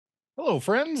Hello,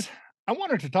 friends. I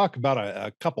wanted to talk about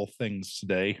a couple things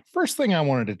today. First thing I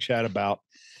wanted to chat about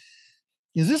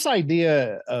is this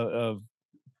idea of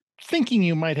thinking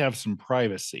you might have some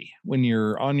privacy when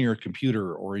you're on your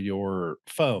computer or your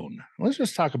phone. Let's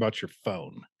just talk about your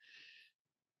phone.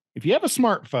 If you have a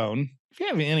smartphone, if you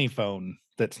have any phone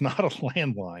that's not a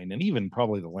landline, and even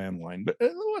probably the landline, but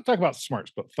we'll talk about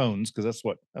smarts, but phones because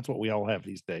that's what we all have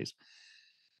these days.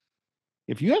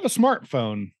 If you have a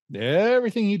smartphone,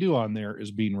 everything you do on there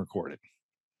is being recorded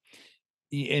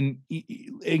in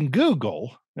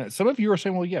Google, some of you are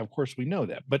saying, well, yeah, of course we know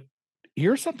that. But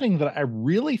here's something that I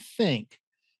really think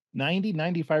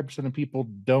 95% of people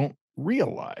don't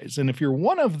realize. And if you're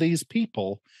one of these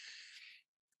people,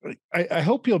 I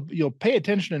hope you'll pay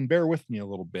attention and bear with me a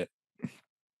little bit.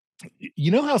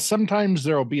 You know how sometimes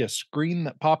there'll be a screen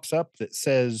that pops up that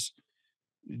says,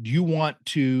 do you want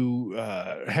to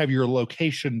have your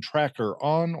location tracker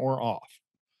on or off?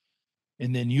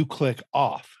 And then you click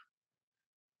off.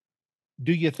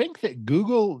 Do you think that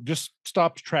Google just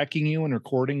stops tracking you and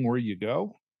recording where you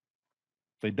go?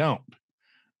 They don't.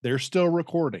 They're still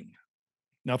recording.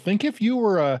 Now, think if you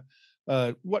were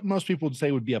what most people would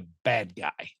say would be a bad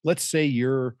guy. Let's say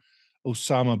you're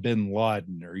Osama bin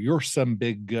Laden or you're some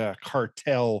big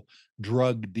cartel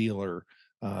drug dealer.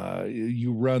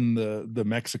 You run the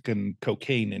Mexican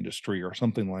cocaine industry or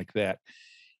something like that.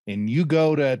 And you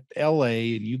go to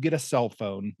LA and you get a cell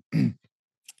phone.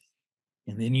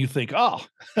 And then you think, oh,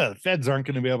 the feds aren't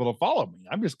going to be able to follow me.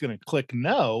 I'm just going to click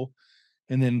no.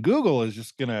 And then Google is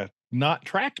just going to not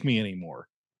track me anymore.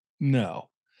 No.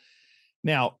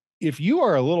 Now, if you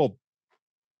are a little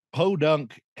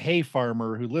podunk hay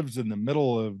farmer who lives in the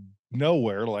middle of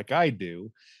nowhere like I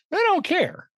do, they don't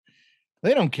care.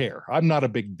 They don't care. I'm not a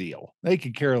big deal. They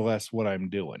could care less what I'm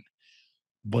doing.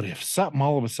 But if something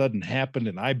all of a sudden happened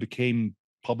and I became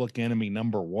public enemy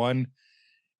number one,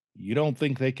 you don't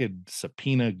think they could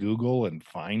subpoena Google and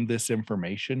find this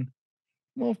information?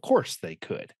 Well, of course they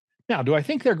could. Now, do I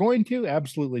think they're going to?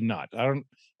 Absolutely not. I don't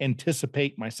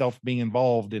anticipate myself being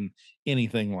involved in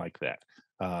anything like that.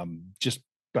 Just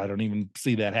I don't even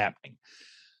see that happening.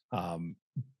 Um,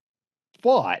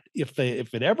 but if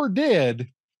it ever did,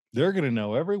 they're going to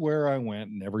know everywhere I went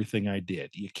and everything I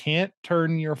did. You can't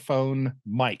turn your phone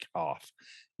mic off.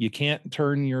 You can't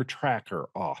turn your tracker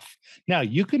off. Now,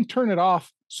 you can turn it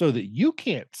off so that you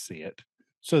can't see it,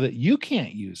 so that you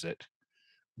can't use it,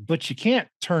 but you can't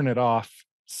turn it off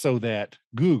so that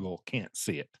Google can't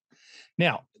see it.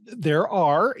 Now, there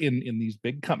are in these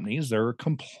big companies, there are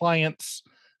compliance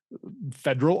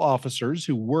federal officers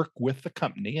who work with the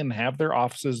company and have their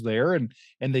offices there and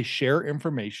they share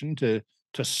information to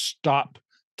stop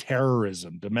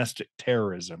terrorism, domestic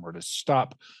terrorism, or to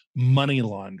stop money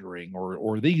laundering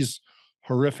or these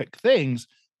horrific things.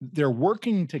 They're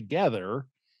working together,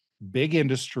 big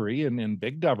industry and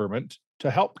big government,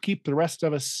 to help keep the rest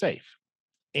of us safe.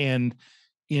 And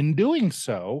in doing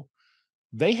so,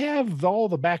 they have all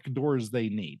the back doors they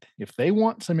need. If they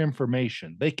want some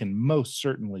information, they can most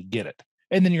certainly get it.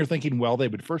 And then you're thinking, well, they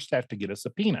would first have to get a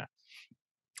subpoena.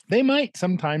 They might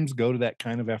sometimes go to that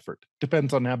kind of effort.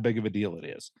 Depends on how big of a deal it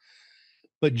is.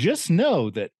 But just know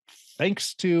that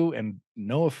thanks to, and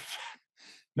no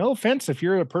offense if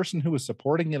you're a person who was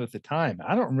supporting it at the time,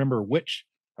 I don't remember which,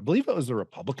 I believe it was the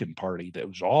Republican Party that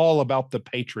was all about the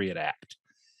Patriot Act.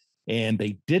 And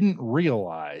they didn't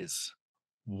realize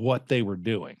what they were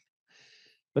doing.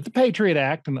 But the Patriot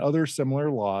Act and other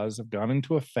similar laws have gone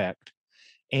into effect,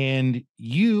 and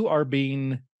you are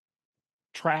being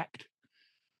tracked.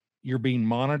 You're being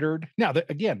monitored. Now,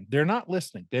 again, they're not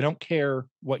listening. They don't care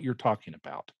what you're talking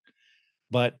about,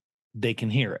 but they can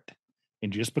hear it.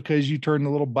 And just because you turn the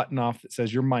little button off that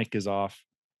says your mic is off,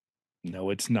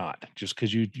 no, it's not. Just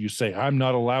because you say, I'm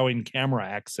not allowing camera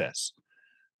access.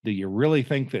 Do you really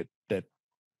think that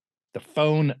the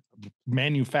phone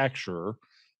manufacturer,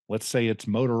 let's say it's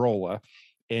Motorola,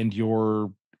 and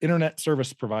your internet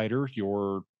service provider,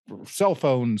 your cell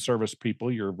phone service people,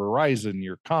 your Verizon,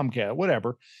 your Comcast,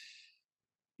 whatever,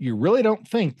 you really don't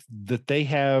think that they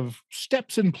have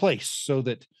steps in place so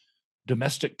that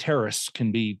domestic terrorists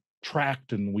can be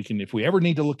tracked and we can, if we ever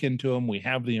need to look into them, we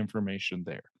have the information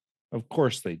there. Of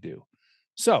course they do.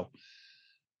 So,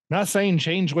 not saying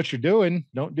change what you're doing.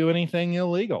 Don't do anything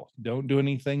illegal. Don't do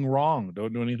anything wrong.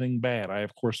 Don't do anything bad. I,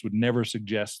 of course, would never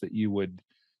suggest that you would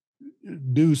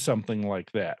do something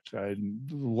like that. The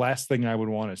last thing I would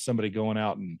want is somebody going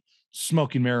out and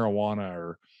smoking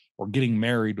marijuana or getting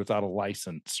married without a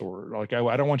license, or like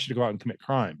I don't want you to go out and commit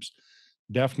crimes.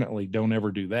 Definitely don't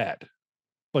ever do that.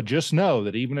 But just know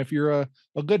that even if you're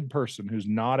a good person who's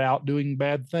not out doing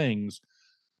bad things,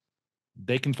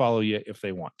 They can follow you if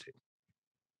they want to.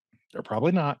 They're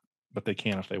probably not, but they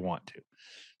can if they want to.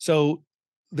 So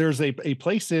there's a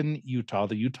place in Utah,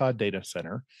 the Utah Data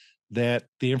Center, that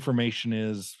the information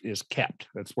is kept.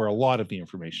 That's where a lot of the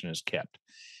information is kept.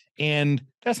 And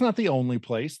that's not the only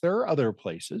place. There are other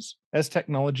places. As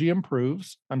technology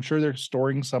improves, I'm sure they're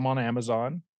storing some on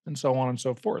Amazon and so on and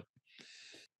so forth.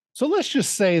 So let's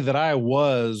just say that I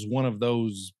was one of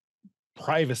those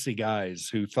privacy guys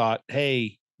who thought,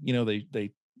 hey,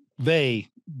 they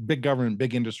big government,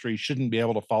 big industry shouldn't be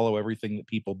able to follow everything that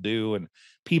people do, and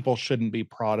people shouldn't be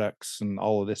products and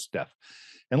all of this stuff.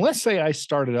 And let's say I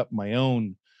started up my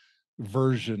own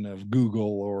version of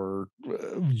Google or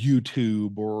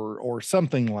YouTube or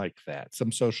something like that,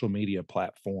 some social media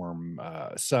platform,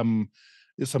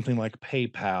 something like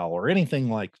PayPal or anything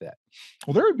like that.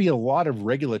 Well, there would be a lot of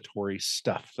regulatory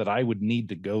stuff that I would need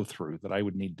to go through, that I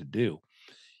would need to do.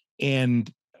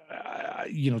 And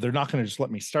they're not going to just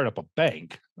let me start up a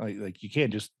bank. Like you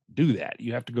can't just do that.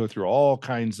 You have to go through all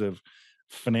kinds of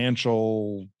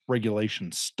financial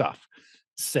regulation stuff.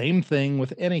 Same thing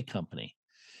with any company.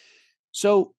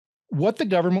 So what the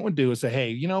government would do is say,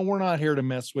 hey, we're not here to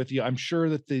mess with you. I'm sure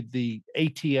that the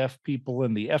ATF people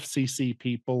and the FCC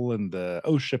people and the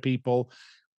OSHA people,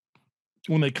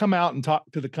 when they come out and talk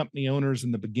to the company owners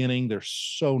in the beginning, they're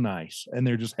so nice. And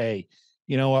they're just, hey,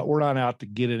 you know what? We're not out to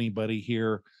get anybody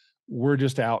here. We're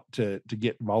just out to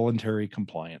get voluntary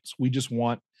compliance. We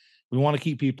want to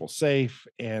keep people safe,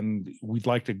 and we'd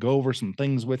like to go over some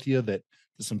things with you that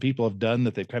some people have done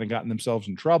that they've kind of gotten themselves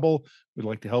in trouble. We'd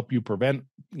like to help you prevent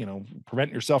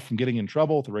yourself from getting in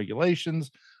trouble with the regulations.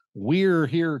 We're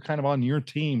here kind of on your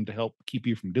team to help keep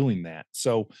you from doing that.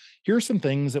 So here's some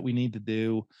things that we need to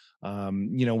do.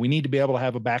 We need to be able to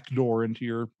have a back door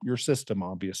into your system,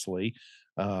 obviously,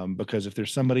 because if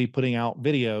there's somebody putting out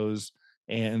videos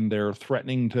and they're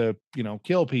threatening to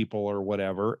kill people or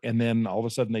whatever, and then all of a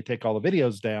sudden they take all the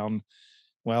videos down,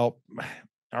 well,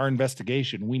 our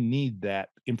investigation, we need that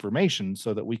information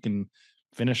so that we can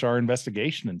finish our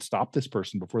investigation and stop this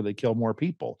person before they kill more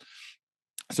people.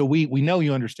 So we know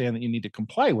you understand that you need to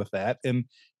comply with that, and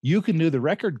you can do the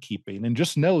record keeping, and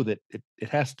just know that it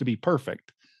has to be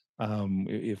perfect.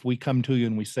 If we come to you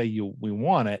and we say we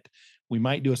want it, we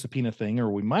might do a subpoena thing, or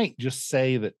we might just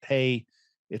say that, hey,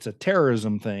 it's a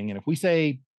terrorism thing. And if we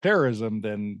say terrorism,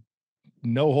 then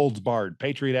no holds barred.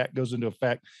 Patriot Act goes into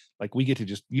effect. Like we get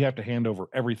to you have to hand over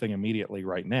everything immediately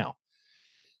right now.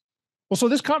 Well, so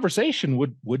this conversation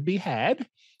would be had.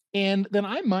 And then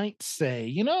I might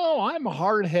say, I'm a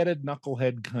hard-headed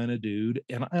knucklehead kind of dude,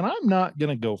 and I'm not going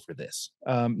to go for this.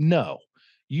 No,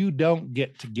 you don't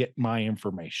get to get my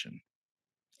information.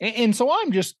 And so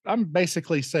I'm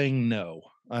basically saying no.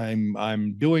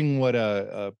 I'm doing what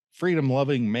a freedom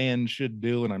loving man should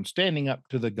do, and I'm standing up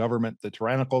to the government, the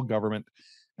tyrannical government,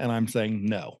 and I'm saying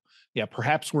no. Yeah,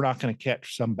 perhaps we're not going to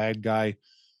catch some bad guy,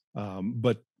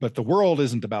 but the world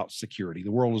isn't about security.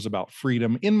 The world is about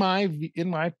freedom, in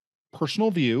my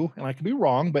personal view, and I could be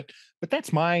wrong, but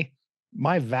that's my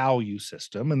value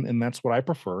system, and that's what I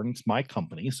prefer, and it's my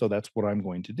company, so that's what I'm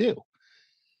going to do.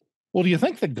 Well, do you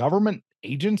think the government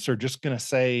agents are just going to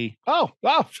say, "Oh,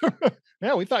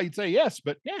 yeah, we thought you'd say yes,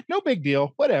 but yeah, no big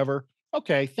deal, whatever.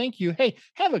 Okay, thank you. Hey,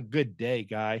 have a good day,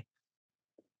 guy."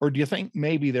 Or do you think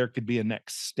maybe there could be a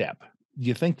next step? Do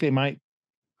you think they might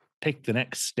take the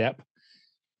next step?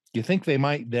 Do you think they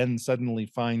might then suddenly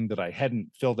find that I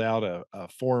hadn't filled out a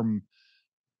form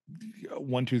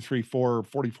 1, 2, 3, 4,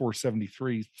 44,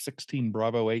 73, 16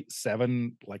 Bravo 8,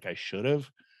 7 like I should have?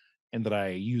 And that I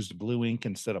used blue ink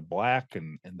instead of black,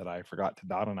 and that I forgot to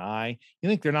dot an I? You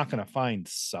think they're not going to find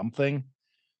something?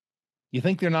 You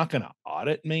think they're not going to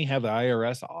audit me, have the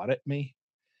IRS audit me?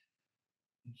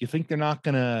 You think they're not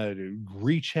going to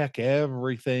recheck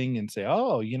everything and say,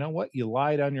 oh, you know what? You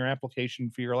lied on your application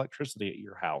for your electricity at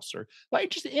your house, or like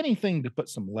just anything to put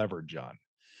some leverage on?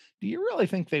 Do you really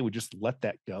think they would just let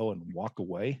that go and walk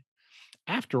away?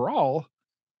 After all,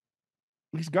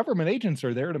 these government agents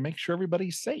are there to make sure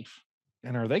everybody's safe.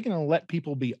 And are they going to let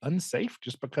people be unsafe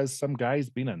just because some guy's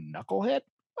being a knucklehead?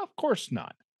 Of course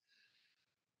not.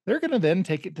 They're going to then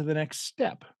take it to the next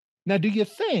step. Now, do you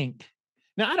think?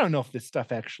 Now, I don't know if this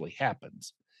stuff actually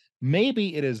happens.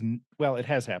 Maybe it is, well, it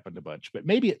has happened a bunch, but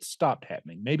maybe it stopped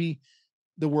happening. Maybe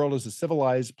the world is a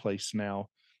civilized place now,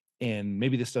 and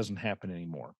maybe this doesn't happen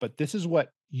anymore. But this is what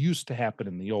used to happen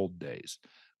in the old days,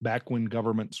 back when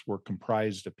governments were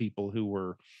comprised of people who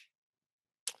were,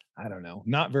 I don't know,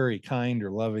 not very kind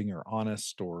or loving or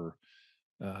honest or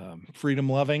freedom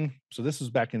loving. So this was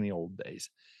back in the old days.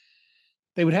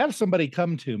 They would have somebody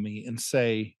come to me and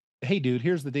say, "Hey, dude,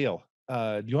 here's the deal.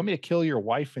 Do you want me to kill your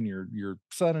wife and your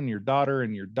son and your daughter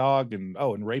and your dog and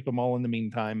oh, and rape them all in the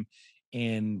meantime?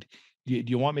 And do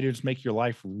you want me to just make your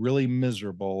life really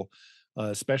miserable,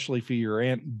 especially for your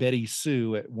Aunt Betty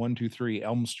Sue at 123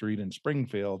 Elm Street in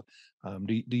Springfield?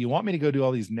 Do you want me to go do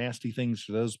all these nasty things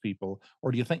to those people,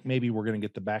 or do you think maybe we're going to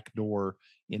get the back door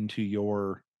into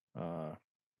your uh,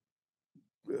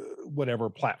 whatever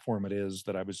platform it is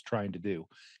that I was trying to do?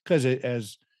 Because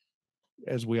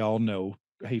as we all know,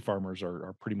 hay farmers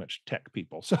are pretty much tech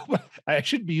people. So I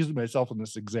should be using myself in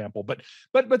this example, but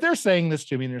they're saying this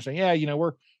to me and they're saying, yeah,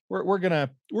 we're gonna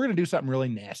do something really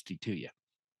nasty to you.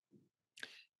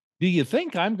 Do you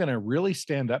think I'm gonna really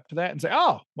stand up to that and say,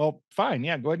 oh, well, fine,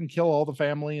 yeah, go ahead and kill all the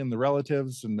family and the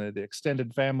relatives and the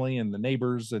extended family and the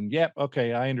neighbors and yep,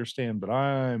 okay, I understand, but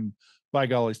I'm by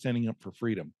golly standing up for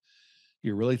freedom.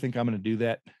 You really think I'm gonna do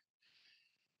that?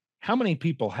 How many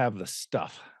people have the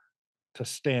stuff to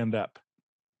stand up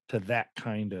to that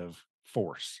kind of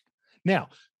force? Now,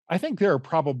 I think there are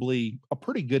probably a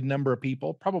pretty good number of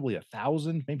people, probably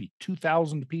 1,000, maybe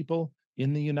 2,000 people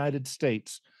in the United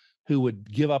States who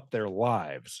would give up their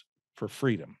lives for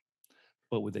freedom.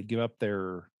 But would they give up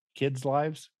their kids'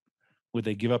 lives? Would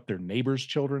they give up their neighbors'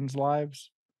 children's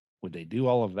lives? Would they do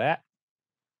all of that?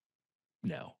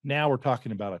 No. Now we're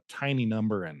talking about a tiny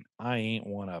number, and I ain't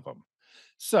one of them.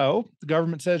 So the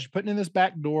government says you're putting in this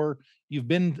back door. You've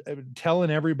been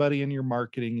telling everybody in your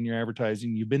marketing and your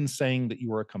advertising, you've been saying that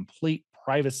you are a complete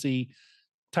privacy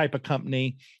type of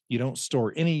company. You don't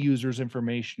store any users'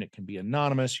 information. It can be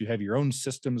anonymous. You have your own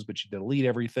systems, but you delete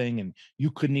everything and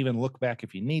you couldn't even look back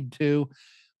if you need to.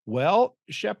 Well,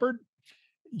 Shepard,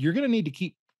 you're going to need to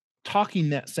keep talking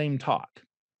that same talk.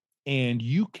 And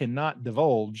you cannot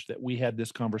divulge that we had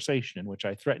this conversation in which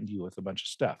I threatened you with a bunch of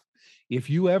stuff. If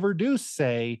you ever do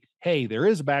say, hey, there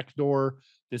is a back door,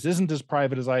 this isn't as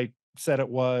private as I said it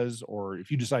was, or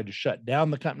if you decide to shut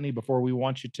down the company before we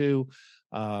want you to,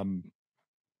 um,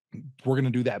 we're going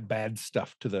to do that bad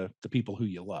stuff to the people who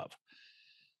you love.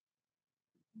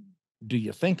 Do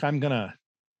you think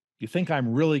you think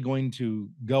I'm really going to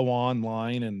go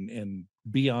online and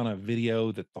be on a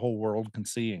video that the whole world can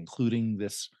see, including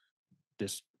this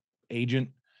agent,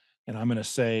 and I'm going to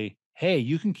say, hey,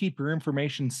 you can keep your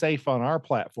information safe on our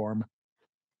platform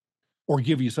or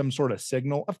give you some sort of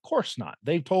signal? Of course not.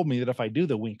 They've told me that if I do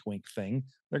the wink wink thing,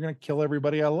 they're going to kill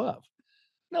everybody I love.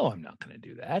 No, I'm not going to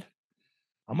do that.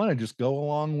 I'm going to just go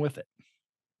along with it.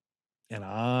 And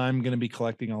I'm going to be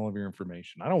collecting all of your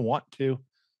information. I don't want to.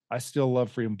 I still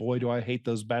love freedom. Boy, do I hate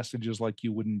those messages like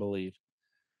you wouldn't believe.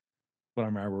 But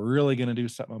am I really going to do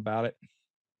something about it?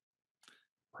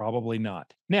 Probably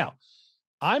not. Now,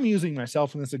 I'm using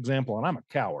myself in this example, and I'm a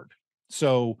coward.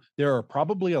 So there are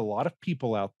probably a lot of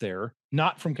people out there,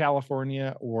 not from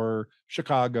California or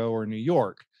Chicago or New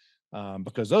York,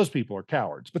 because those people are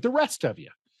cowards. But the rest of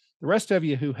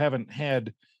you who haven't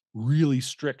had really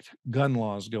strict gun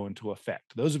laws go into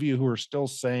effect, those of you who are still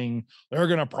saying they're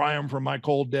going to pry them from my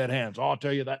cold dead hands, I'll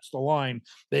tell you that's the line.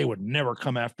 They would never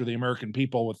come after the American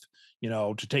people with,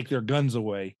 to take their guns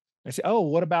away. I say, oh,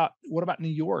 what about New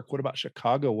York? What about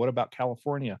Chicago? What about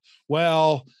California?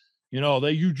 Well,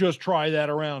 you just try that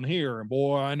around here. And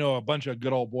boy, I know a bunch of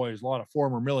good old boys, a lot of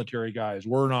former military guys.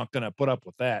 We're not going to put up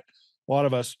with that. A lot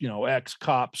of us,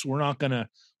 ex-cops, we're not gonna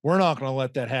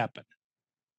let that happen.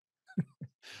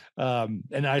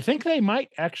 And I think they might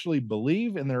actually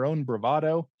believe in their own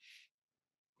bravado.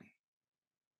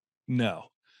 No,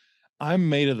 I'm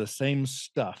made of the same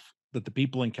stuff that the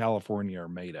people in California are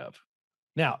made of.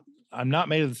 Now, I'm not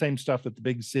made of the same stuff that the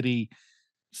big city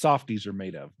softies are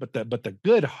made of, but the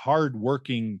good,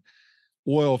 hardworking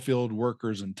oil field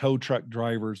workers and tow truck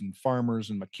drivers and farmers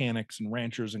and mechanics and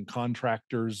ranchers and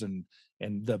contractors and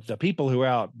the people who are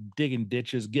out digging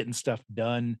ditches, getting stuff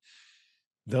done,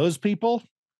 those people,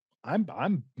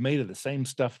 I'm made of the same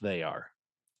stuff they are.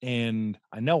 And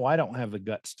I know I don't have the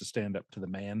guts to stand up to the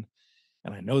man.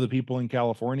 And I know the people in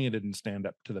California didn't stand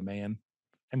up to the man.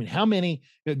 I mean, how many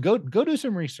go do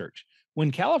some research.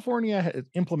 When California has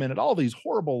implemented all these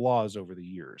horrible laws over the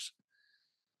years,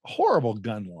 horrible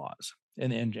gun laws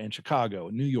in Chicago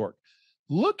and New York,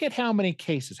 look at how many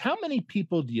cases, how many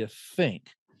people do you think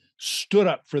stood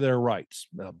up for their rights?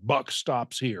 The buck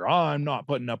stops here. I'm not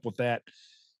putting up with that.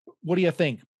 What do you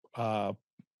think? Uh,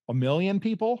 a million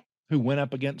people who went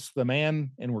up against the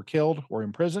man and were killed or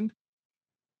imprisoned?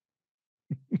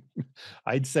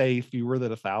 I'd say fewer than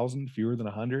 1,000, fewer than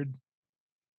 100.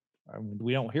 I mean,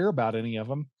 we don't hear about any of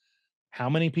them. How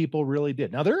many people really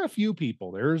did? Now, there are a few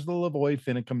people. There's the Lavoy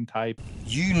Finicum type.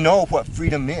 You know what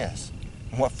freedom is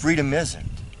and what freedom isn't.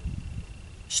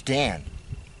 Stand.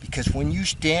 Because when you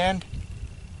stand,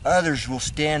 others will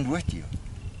stand with you.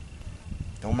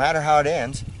 Don't matter how it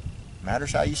ends,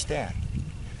 matters how you stand.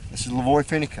 This is Lavoy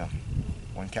Finicum.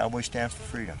 One Cowboy stands for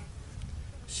freedom.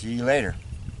 See you later.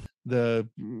 The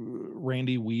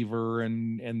Randy Weaver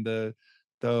and the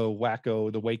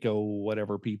Waco,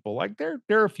 whatever people, like there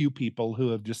are a few people who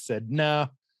have just said, no,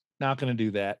 not going to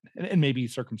do that. And maybe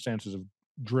circumstances have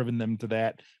driven them to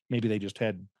that. Maybe they just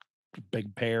had a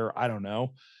big pair. I don't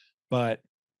know. But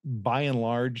by and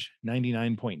large,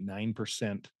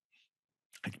 99.9%,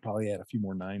 I could probably add a few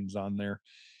more nines on there.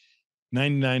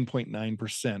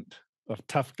 99.9% of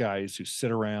tough guys who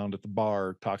sit around at the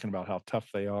bar talking about how tough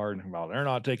they are and about they're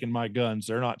not taking my guns,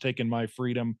 they're not taking my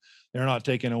freedom, they're not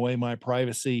taking away my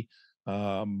privacy.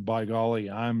 By golly,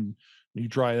 you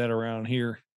try that around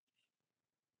here.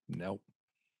 Nope.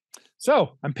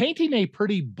 So I'm painting a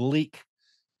pretty bleak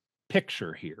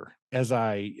picture here as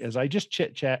I just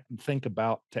chit chat and think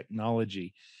about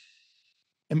technology.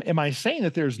 Am I saying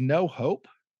that there's no hope?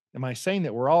 Am I saying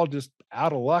that we're all just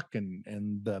out of luck and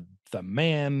the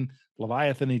man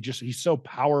Leviathan, he's so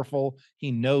powerful,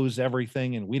 he knows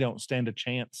everything, and we don't stand a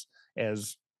chance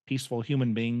as peaceful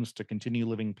human beings to continue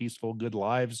living peaceful, good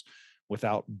lives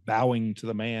without bowing to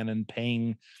the man and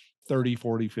paying 30,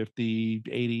 40, 50,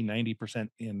 80, 90%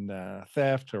 in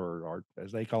theft or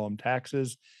as they call them,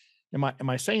 taxes? Am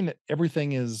I saying that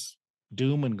everything is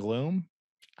doom and gloom?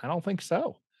 I don't think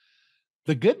so.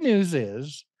 The good news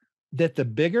is that the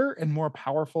bigger and more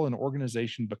powerful an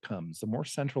organization becomes, the more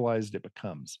centralized it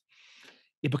becomes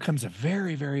a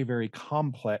very, very, very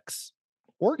complex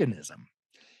organism.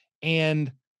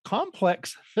 And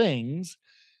complex things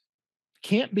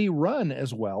can't be run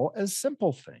as well as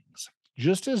simple things.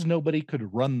 Just as nobody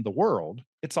could run the world,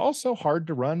 it's also hard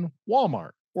to run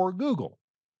Walmart or Google.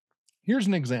 Here's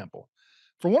an example.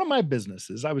 For one of my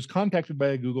businesses, I was contacted by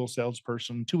a Google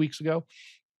salesperson 2 weeks ago.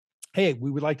 Hey,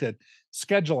 we would like to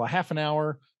schedule a half an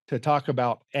hour to talk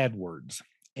about AdWords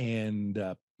and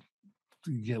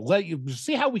let you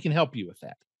see how we can help you with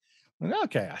that.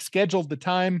 Okay, I scheduled the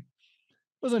time. It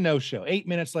was a no-show. 8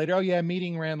 minutes later, oh yeah,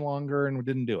 meeting ran longer and we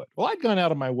didn't do it. Well, I'd gone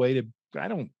out of my way I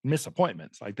don't miss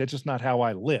appointments. Like that's just not how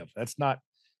I live. That's not,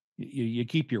 you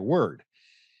keep your word.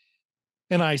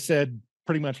 And I said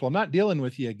pretty much, well, I'm not dealing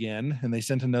with you again. And they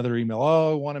sent another email.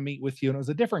 Oh, I want to meet with you. And it was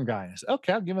a different guy. I said,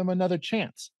 okay, I'll give him another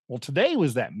chance. Well, today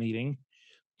was that meeting.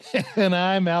 And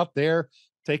I'm out there,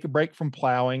 take a break from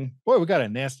plowing. Boy, we got a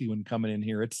nasty one coming in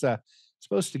here. It's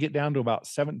supposed to get down to about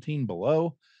 17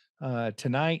 below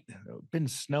tonight. Been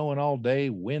snowing all day,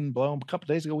 wind blowing. A couple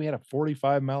days ago, we had a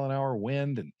 45-mile-an-hour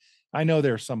wind. And I know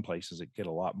there are some places that get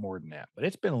a lot more than that, but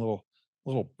it's been a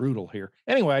little brutal here.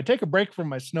 Anyway, I take a break from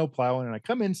my snow plowing and I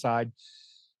come inside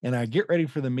and I get ready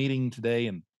for the meeting today,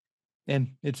 and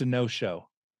it's a no-show.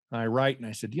 I write and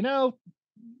I said,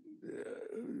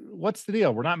 what's the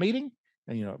deal? We're not meeting?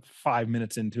 And 5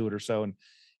 minutes into it or so. And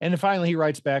then finally he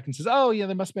writes back and says, oh yeah,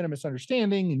 there must have been a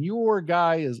misunderstanding. And your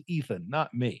guy is Ethan,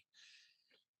 not me.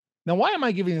 Now, why am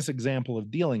I giving this example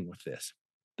of dealing with this?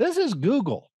 This is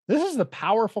Google. This is the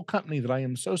powerful company that I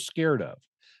am so scared of.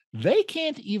 They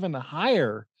can't even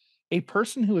hire a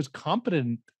person who is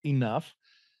competent enough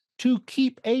to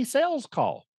keep a sales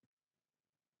call.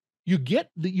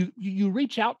 You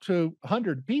reach out to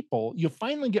 100 people, you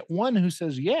finally get one who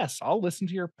says, yes, I'll listen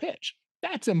to your pitch.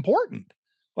 That's important.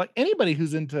 Like anybody who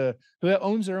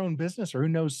owns their own business or who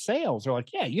knows sales are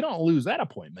like, yeah, you don't lose that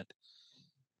appointment.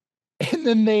 And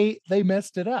then they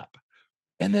messed it up.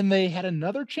 And then they had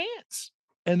another chance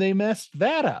and they messed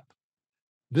that up.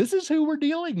 This is who we're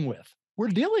dealing with. We're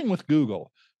dealing with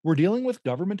Google. We're dealing with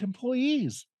government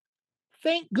employees.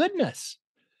 Thank goodness.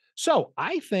 So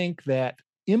I think that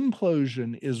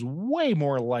implosion is way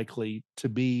more likely to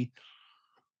be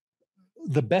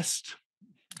the best,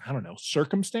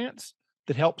 circumstance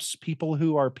that helps people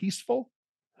who are peaceful,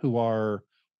 who are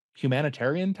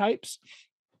humanitarian types.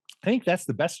 I think that's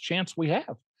the best chance we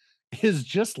have, is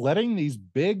just letting these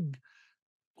big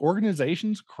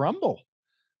organizations crumble.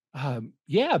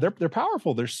 Yeah, they're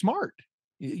powerful. They're smart.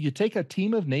 You take a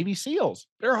team of Navy SEALs,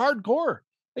 they're hardcore.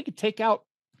 They could take out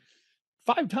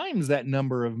 5 times that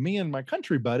number of me and my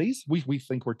country buddies. We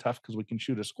think we're tough because we can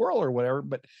shoot a squirrel or whatever,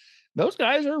 but those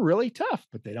guys are really tough,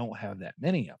 but they don't have that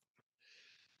many of them.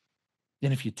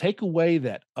 And if you take away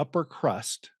that upper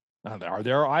crust,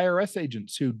 there are IRS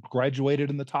agents who graduated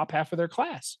in the top half of their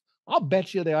class. I'll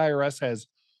bet you the IRS has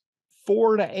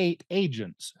 4 to 8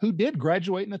 agents who did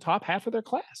graduate in the top half of their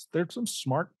class. They're some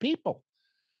smart people.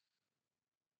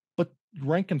 But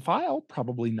rank and file,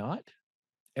 probably not.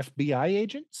 FBI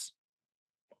agents,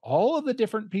 all of the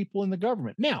different people in the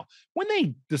government. Now, when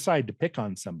they decide to pick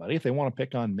on somebody, if they want to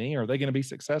pick on me, are they going to be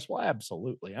successful?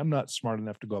 Absolutely. I'm not smart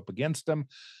enough to go up against them.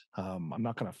 I'm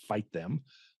not going to fight them.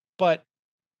 But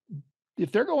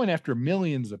if they're going after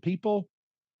millions of people,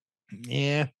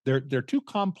 yeah, they're too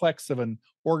complex of an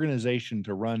organization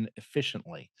to run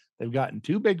efficiently. They've gotten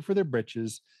too big for their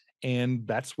britches, and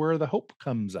that's where the hope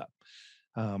comes up.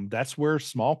 That's where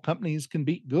small companies can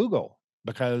beat Google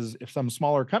because if some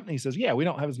smaller company says, "Yeah, we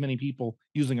don't have as many people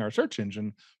using our search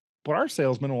engine, but our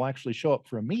salesman will actually show up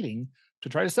for a meeting to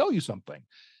try to sell you something,"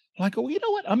 like, "Oh, you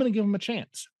know what? I'm going to give them a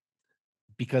chance."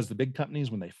 Because the big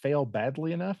companies, when they fail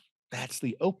badly enough, that's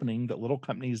the opening that little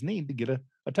companies need to get a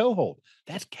toehold.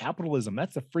 That's capitalism.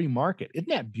 That's a free market. Isn't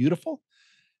that beautiful?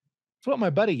 It's what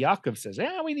my buddy Yakov says.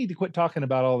 Yeah, we need to quit talking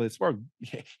about all this. Or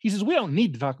he says, we don't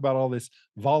need to talk about all this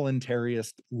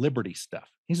voluntarist liberty stuff.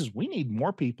 He says, we need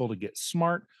more people to get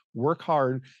smart, work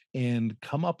hard, and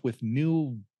come up with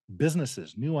new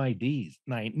businesses, new ideas.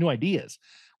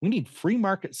 We need free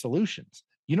market solutions.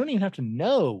 You don't even have to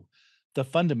know the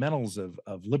fundamentals of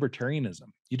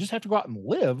libertarianism. You just have to go out and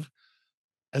live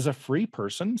as a free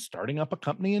person starting up a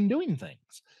company and doing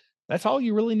things. That's all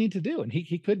you really need to do. And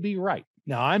he could be right.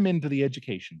 Now I'm into the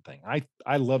education thing.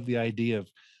 I love the idea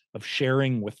of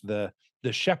sharing with the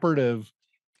shepherd of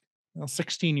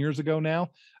 16 years ago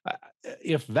now.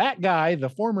 If that guy, the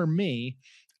former me,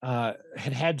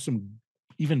 had some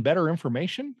even better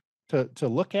information to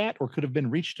look at, or could have been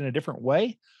reached in a different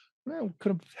way, well,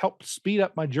 could have helped speed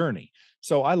up my journey.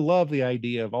 So I love the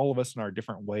idea of all of us in our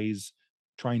different ways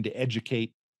trying to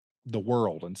educate the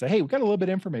world and say, hey, we've got a little bit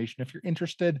of information. If you're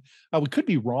interested, we could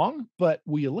be wrong, but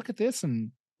will you look at this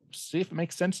and see if it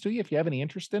makes sense to you? If you have any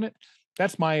interest in it,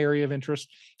 that's my area of interest.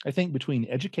 I think between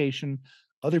education,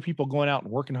 other people going out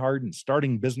and working hard and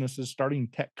starting businesses, starting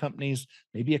tech companies,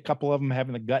 maybe a couple of them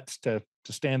having the guts to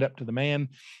stand up to the man.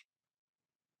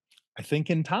 I think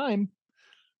in time,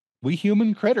 we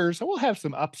human critters, we'll have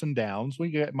some ups and downs.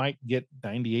 Might get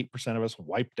 98% of us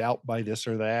wiped out by this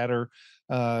or that or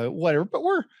whatever, but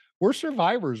we're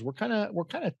survivors. We're kind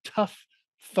of tough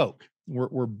folk.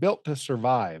 We're built to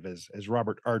survive, as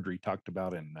Robert Ardrey talked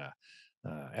about in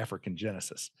African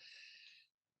Genesis.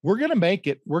 We're going to make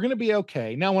it. We're going to be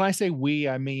okay. Now, when I say we,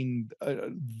 I mean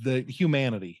the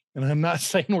humanity. And I'm not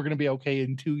saying we're going to be okay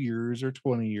in 2 years or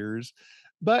 20 years,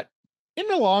 but in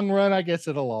the long run, I guess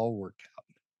it'll all work out.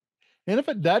 And if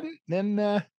it doesn't, then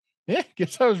yeah,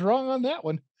 guess I was wrong on that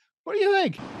one. What do you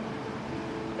think?